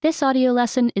This audio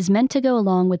lesson is meant to go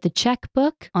along with the Czech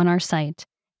book on our site.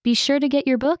 Be sure to get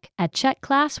your book at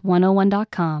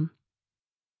czechclass101.com.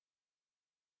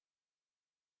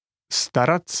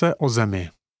 Starat se o zemi.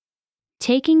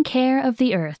 Taking care of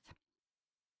the earth.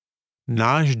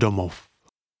 Náš domov.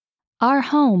 Our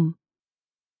home.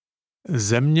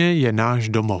 Země je náš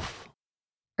domov.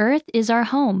 Earth is our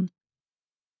home.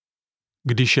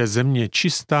 Když je země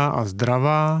čistá a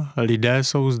zdravá, lidé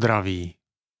jsou zdraví.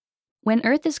 When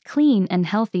earth is clean and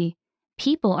healthy,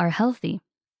 people are healthy.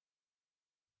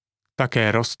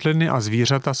 Také rostliny a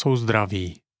zvířata jsou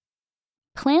zdraví.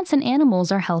 Plants and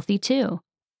animals are healthy too.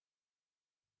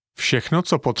 Všechno,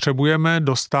 co potřebujeme,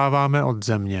 dostáváme od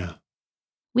země.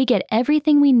 We get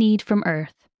everything we need from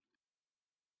earth.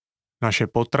 Naše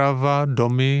potrava,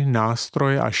 domy,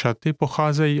 nástroje a šaty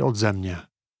pocházejí od země.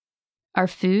 Our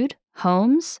food,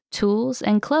 homes, tools,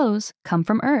 and clothes come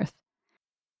from earth.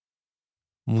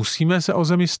 Musíme se o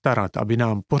zemi starat, aby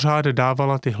nám pořád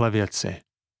dávala tyhle věci.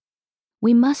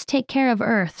 We must take care of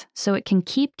earth so it can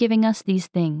keep giving us these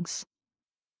things.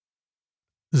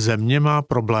 Země má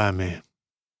problémy.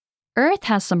 Earth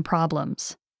has some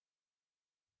problems.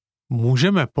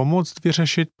 Můžeme pomoct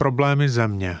vyřešit problémy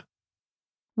země.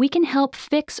 We can help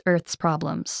fix Earth's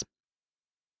problems.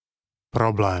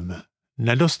 Problém.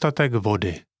 Nedostatek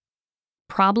vody.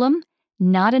 Problem,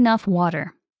 not enough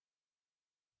water.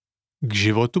 K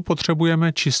životu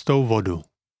potřebujeme čistou vodu.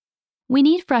 We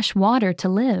need fresh water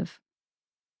to live.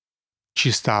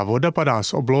 Čistá voda padá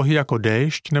z oblohy jako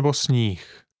déšť nebo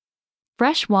sníh.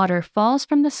 Fresh water falls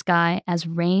from the sky as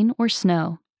rain or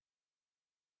snow.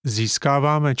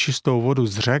 Získáváme čistou vodu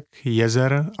z řek,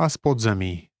 jezer a z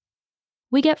podzemí.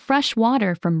 We get fresh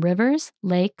water from rivers,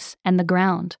 lakes, and the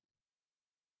ground.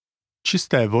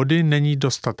 Čisté vody není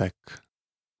dostatek.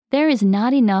 There is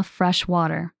not enough fresh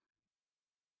water.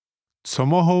 Co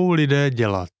mohou lidé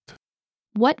dělat?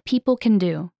 What people can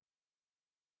do.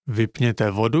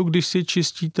 Vypněte vodu, když si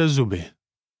čistíte zuby.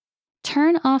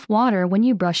 Turn off water when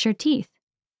you brush your teeth.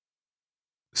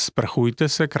 Sprchujte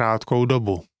se krátkou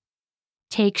dobu.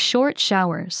 Take short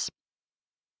showers.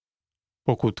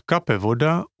 Pokud kape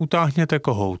voda, utáhněte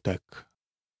kohoutek.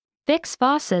 Fix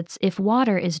faucets if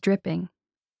water is dripping.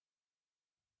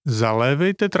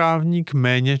 Zalévejte trávník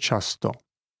méně často.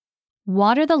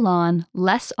 Water the lawn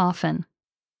less often.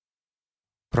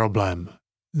 Problém.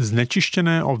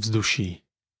 Znečištěné ovzduší.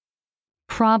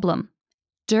 Problem,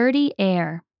 dirty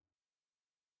air.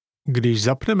 Když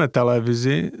zapneme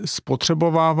televizi,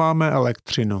 spotřebováváme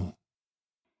elektřinu.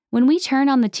 When we turn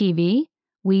on the TV,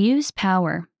 we use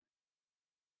power.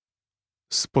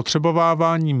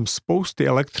 Spotřebováváním spousty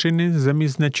elektřiny zemi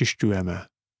znečišťujeme.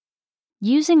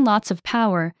 Using lots of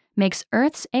power makes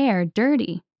Earth's air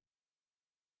dirty.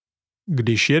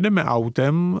 Když jedeme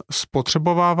autem,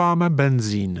 spotřebováváme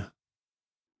benzín.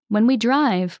 When we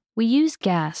drive, we use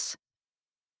gas.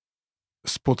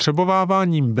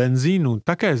 Spotřebováváním benzínu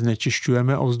také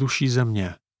znečišťujeme ovzduší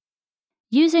země.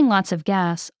 Using lots of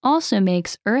gas also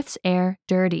makes Earth's air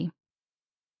dirty.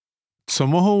 Co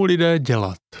mohou lidé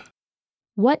dělat?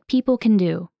 What people can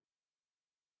do.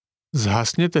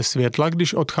 Zhasněte světla,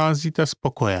 když odcházíte z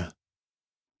pokoje.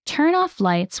 Turn off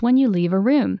lights when you leave a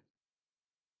room.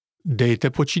 Dejte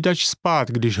počítač spát,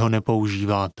 když ho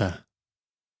nepoužíváte.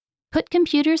 Put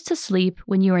computers to sleep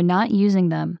when you are not using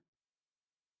them.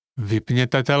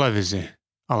 Vypněte televizi,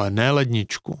 ale ne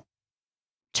ledničku.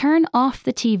 Turn off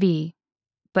the TV,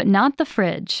 but not the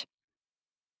fridge.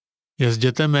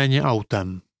 Jezděte méně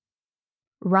autem.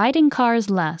 Ride in cars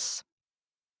less.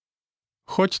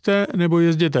 Choďte nebo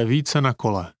jezděte více na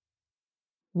kole.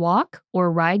 Walk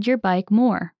or ride your bike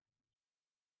more.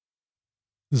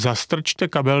 Zastrčte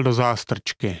kabel do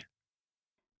zástrčky.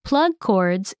 Plug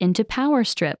cords into power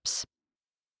strips.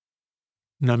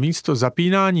 Na místo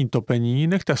zapínání topení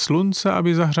nechte slunce,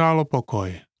 aby zahřálo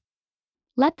pokoj.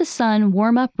 Let the sun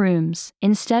warm up rooms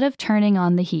instead of turning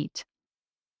on the heat.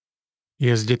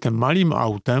 Jezděte malým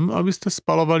autem, abyste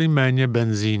spalovali méně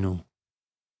benzínu.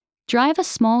 Drive a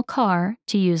small car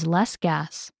to use less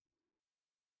gas.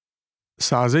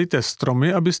 Sázejte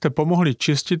stromy, abyste pomohli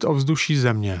čistit ovzduší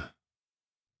země.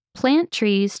 Plant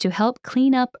trees to help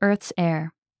clean up Earth's air.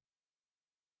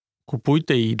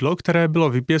 Kupujte jídlo, které bylo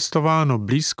vypěstováno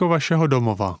blízko vašeho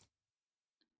domova.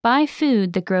 Buy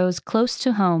food that grows close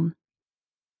to home.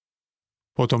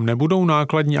 Potom nebudou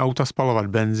nákladní auta spalovat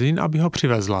benzín, aby ho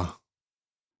přivezla.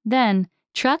 Then,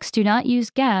 trucks do not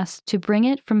use gas to bring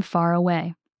it from far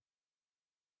away.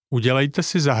 Udělejte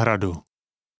si zahradu.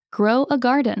 Grow a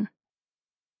garden.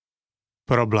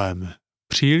 Problém.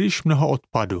 Příliš mnoho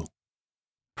odpadu.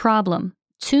 Problem,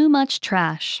 too much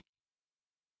trash.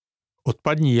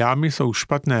 Odpadní jámy jsou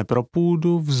špatné pro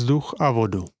půdu, vzduch a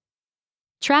vodu.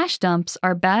 Trash dumps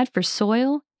are bad for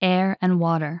soil, air, and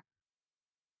water.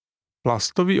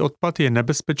 Plastový odpad je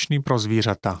nebezpečný pro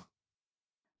zvířata.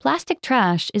 Plastic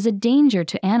trash is a danger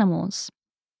to animals.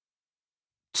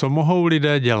 Co mohou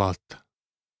lidé dělat?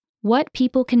 What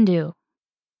people can do.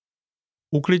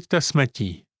 Ukliďte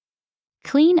smetí.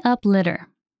 Clean up litter.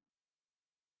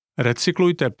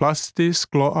 Recyklujte plasty,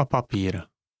 sklo a papír.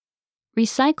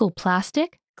 Recycle plastic,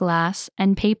 glass,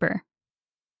 and paper.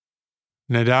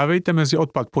 Nedávejte mezi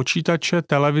odpad počítače,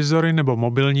 televizory nebo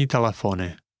mobilní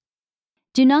telefony.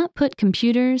 Do not put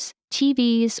computers,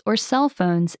 TVs, or cell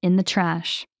phones in the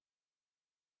trash.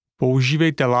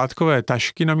 Používejte látkové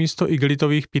tašky namísto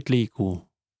igelitových pytlíků.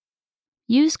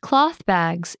 Use cloth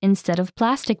bags instead of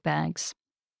plastic bags.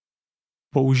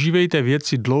 Používejte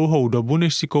věci dlouhou dobu,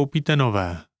 než si koupíte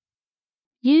nové.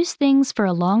 Use things for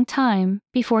a long time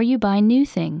before you buy new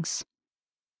things.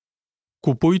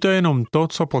 Kupujte jenom to,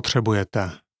 co potřebujete.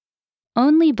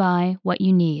 Only buy what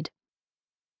you need.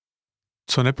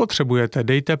 Co nepotřebujete,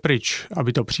 dejte pryč,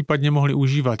 aby to případně mohli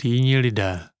užívat jiní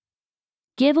lidé.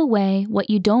 Give away what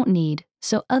you don't need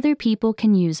so other people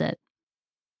can use it.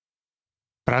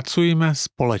 Pracujme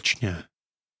společně.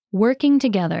 Working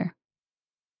together.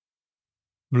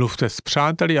 Mluvte s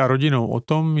přáteli a rodinou o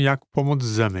tom, jak pomoct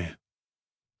zemi.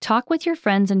 Talk with your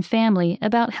friends and family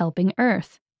about helping Earth.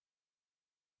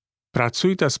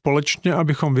 Pracujte společně,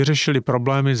 abychom vyřešili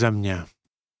problémy země.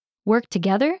 Work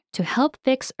together to help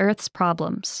fix Earth's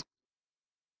problems.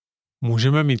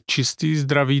 Můžeme mít čistý,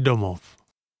 zdravý domov.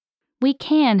 We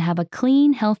can have a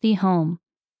clean, healthy home.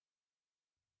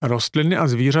 Rostliny a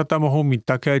zvířata mohou mít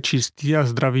také čistý a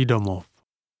zdravý domov.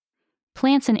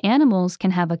 Plants and animals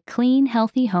can have a clean,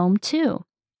 healthy home too.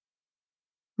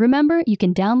 Remember, you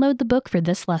can download the book for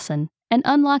this lesson and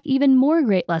unlock even more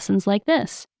great lessons like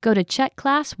this. Go to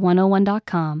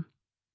checkclass101.com.